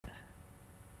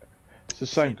the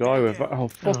same guy with. Oh,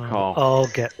 fuck off. I'll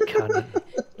get cannon.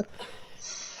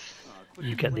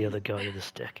 You get the other guy with the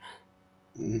stick.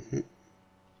 If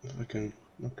I can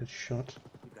not get shot.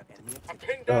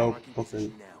 Oh,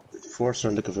 fucking force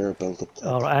on the conveyor belt up there.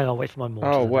 Alright, hang on, wait for my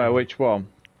mortar. Oh, where? Which one?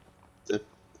 The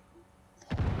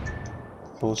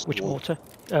post Which one. mortar?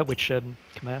 Which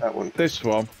command? That one. This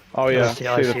one. Oh, yeah.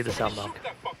 I see the sound mark.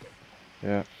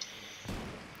 Yeah.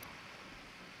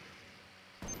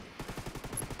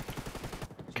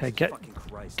 Okay,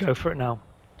 go for it now.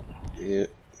 Yeah.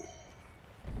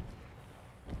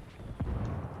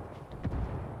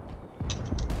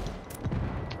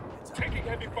 Taking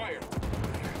heavy fire.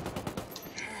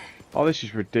 Oh, this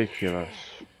is ridiculous.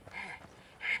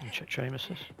 Check train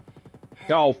assist.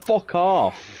 Oh, fuck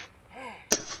off.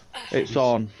 It's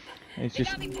on. It's They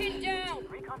just. got me pinned down.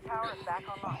 Recon tower is back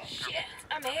online. Shit,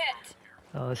 I'm hit.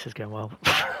 Oh, this is going well.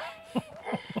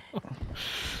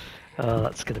 Oh,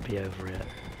 that's gonna be over it.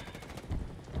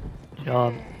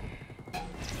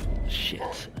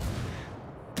 Shit.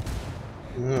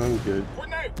 No, I'm good.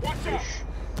 Grenade, watch out.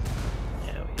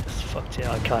 Yeah, we just fucked it.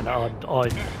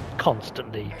 I'm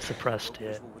constantly suppressed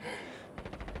here.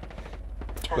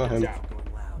 Got him.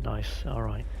 Nice,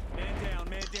 alright.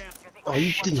 Oh,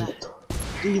 you didn't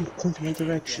even point in my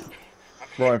direction.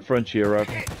 Right in front of you, Rob.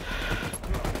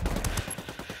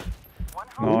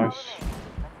 Nice.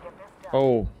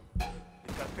 Oh,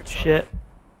 Shit.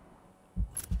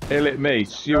 he'll hit me.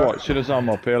 You watch, as soon as I'm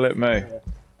up, he'll hit me.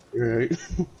 Right.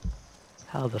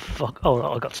 How the fuck? Oh,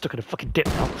 I got stuck in a fucking dip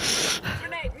now.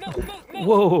 Grenade, move.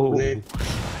 Whoa. Grenade.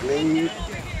 Grenade.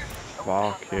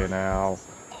 Fucking hell.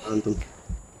 And them.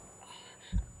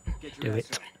 Do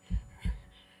it.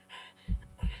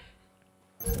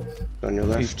 On your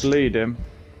He's left. bleeding.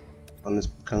 On this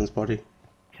cannon's body.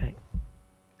 Okay.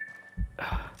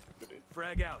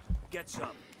 Frag out. Get some.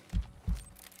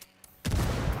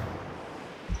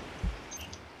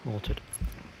 Mortared.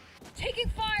 Taking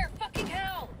fire, fucking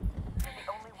hell. You're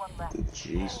the only one left.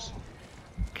 Jeez.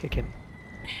 Kick him.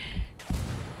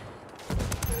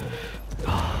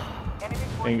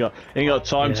 Ain't got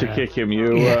time to Yeah. kick him.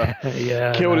 You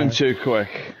Yeah, killed him no. too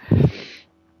quick.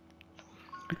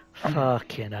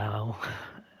 Fucking hell.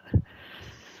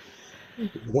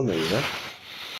 One of you there.